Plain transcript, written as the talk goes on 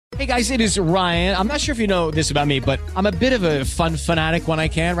Hey guys, it is Ryan. I'm not sure if you know this about me, but I'm a bit of a fun fanatic when I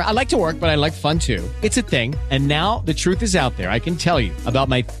can. I like to work, but I like fun too. It's a thing. And now the truth is out there. I can tell you about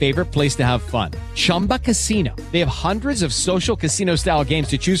my favorite place to have fun. Chumba Casino. They have hundreds of social casino style games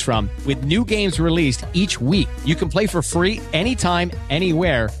to choose from with new games released each week. You can play for free anytime,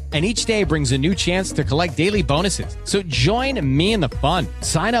 anywhere. And each day brings a new chance to collect daily bonuses. So join me in the fun.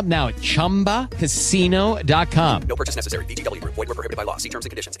 Sign up now at ChumbaCasino.com. No purchase necessary. VGW Group. Void where prohibited by law. See terms and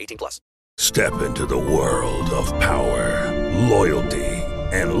conditions. 18+. Step into the world of power, loyalty,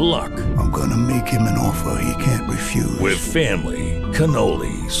 and luck. I'm gonna make him an offer he can't refuse. With family,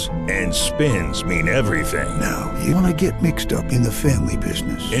 cannolis, and spins mean everything. Now, you wanna get mixed up in the family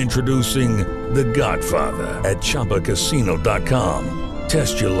business. Introducing The Godfather at ChumbaCasino.com.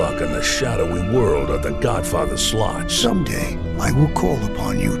 Test your luck in the shadowy world of The Godfather slot. Someday, I will call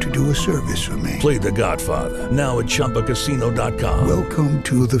upon you to do a service for me. Play The Godfather now at ChumbaCasino.com. Welcome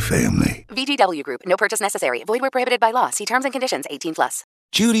to the family. VGW Group. No purchase necessary. Void where prohibited by law. See terms and conditions. 18+.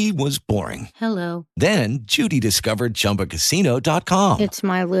 Judy was boring. Hello. Then Judy discovered ChumbaCasino.com. It's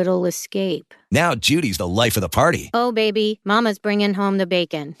my little escape. Now Judy's the life of the party. Oh, baby, mama's bringing home the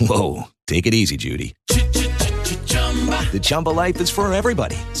bacon. Whoa, take it easy, Judy. The Chumba life is for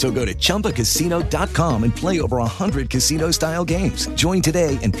everybody. So go to ChumbaCasino.com and play over 100 casino-style games. Join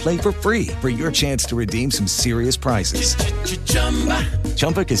today and play for free for your chance to redeem some serious prizes.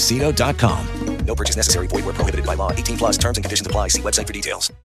 ChumbaCasino.com. No purchase necessary. Void where prohibited by law. 18+. Terms and conditions apply. See website for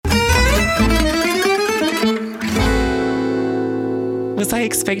details. Was I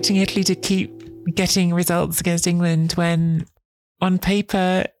expecting Italy to keep getting results against England when, on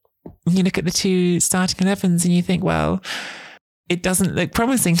paper, you look at the two starting 11s and you think, well, it doesn't look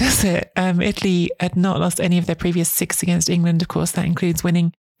promising, does it? Italy had not lost any of their previous 6 against England. Of course, that includes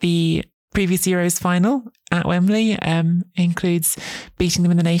winning the previous Euros final at Wembley, includes beating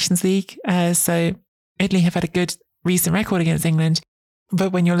them in the Nations League. So Italy have had a good recent record against England.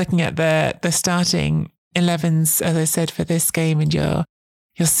 But when you're looking at the starting 11s, as I said, for this game, and you're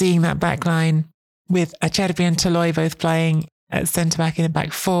seeing that back line with Acerbi and Toloi both playing at centre-back in the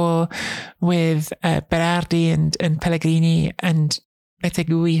back 4, with Berardi and Pellegrini and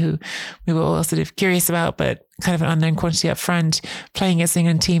Retegui, who we were all sort of curious about, but kind of an unknown quantity up front, playing against an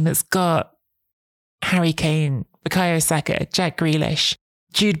England team that's got Harry Kane, Bukayo Saka, Jack Grealish,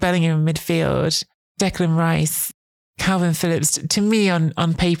 Jude Bellingham in midfield, Declan Rice, Calvin Phillips. To me,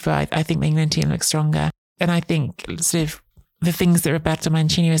 on paper, I think the England team looks stronger. And I think sort of the things that Roberto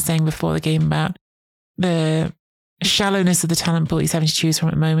Mancini was saying before the game about the shallowness of the talent pool he's having to choose from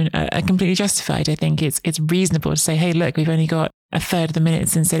at the moment are completely justified. I think it's reasonable to say, hey, look, we've only got a third of the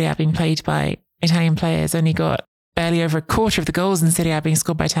minutes in Serie A being played by Italian players, only got barely over a quarter of the goals in Serie A being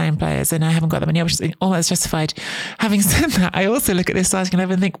scored by Italian players, and I haven't got that many options. All that's justified. Having said that, I also look at this starting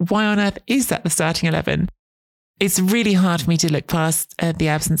 11 and think, why on earth is that the starting 11? It's really hard for me to look past the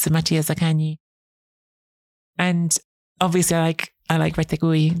absence of Mattia Zaccagni. And obviously I like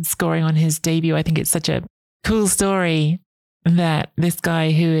Retegui scoring on his debut. I think it's such a cool story that this guy,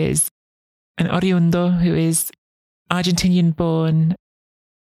 who is an oriundo, who is Argentinian born,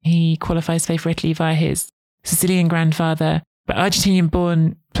 he qualifies for Italy via his Sicilian grandfather, but Argentinian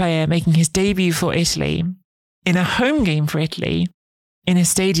born player making his debut for Italy in a home game for Italy in a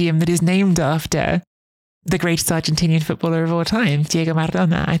stadium that is named after the greatest Argentinian footballer of all time, Diego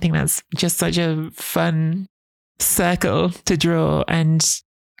Maradona. I think that's just such a fun circle to draw. And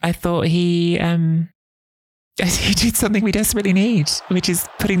I thought he did something we desperately need, which is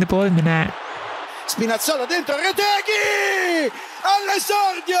putting the ball in the net. Spinazzola dentro, Retegui!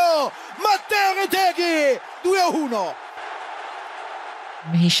 All'esordio! Matteo Retegui! 2-1.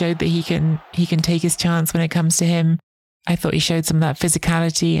 He showed that he can take his chance when it comes to him. I thought he showed some of that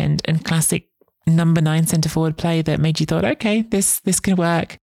physicality and classic number 9 centre forward play that made you thought, okay, this can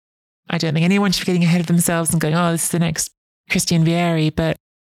work. I don't think anyone should be getting ahead of themselves and going, oh, this is the next Christian Vieri. But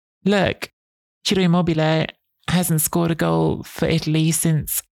look, Ciro Immobile hasn't scored a goal for Italy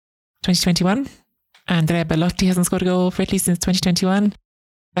since 2021. Andrea Bellotti hasn't scored a goal for Italy since 2021.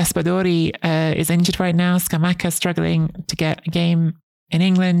 Raspadori is injured right now. Scamacca struggling to get a game in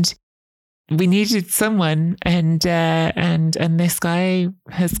England. We needed someone, and this guy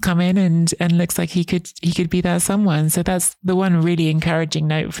has come in and looks like he could be that someone. So that's the one really encouraging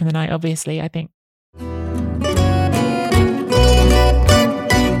note from the night, obviously, I think.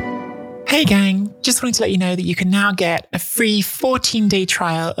 Hey gang, just wanted to let you know that you can now get a free 14-day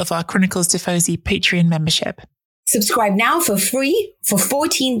trial of our Chronicles Tifosi Patreon membership. Subscribe now for free for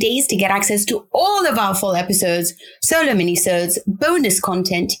 14 days to get access to all of our full episodes, solo minisodes, bonus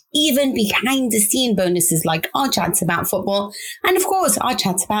content, even behind the scene bonuses like our chats about football, and of course, our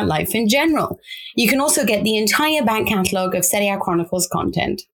chats about life in general. You can also get the entire back catalogue of Serie A Chronicles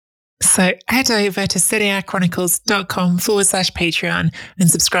content. So head over to serieachronicles.com/Patreon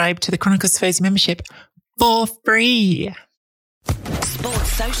and subscribe to the Chronicles Tifosi membership for free.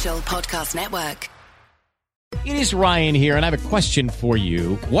 Sports Social Podcast Network. It is Ryan here, and I have a question for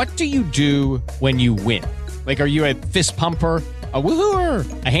you. What do you do when you win? Like, are you a fist pumper, a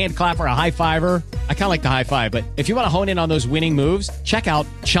woohooer, a hand clapper, a high fiver? I kind of like the high five, but if you want to hone in on those winning moves, check out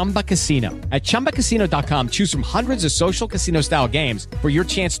Chumba Casino. At ChumbaCasino.com, choose from hundreds of social casino-style games for your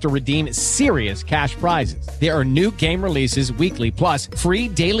chance to redeem serious cash prizes. There are new game releases weekly, plus free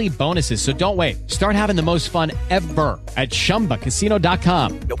daily bonuses. So don't wait. Start having the most fun ever at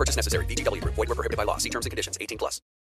ChumbaCasino.com. No purchase necessary. VGW Group. Void where prohibited by law. See terms and conditions. 18+.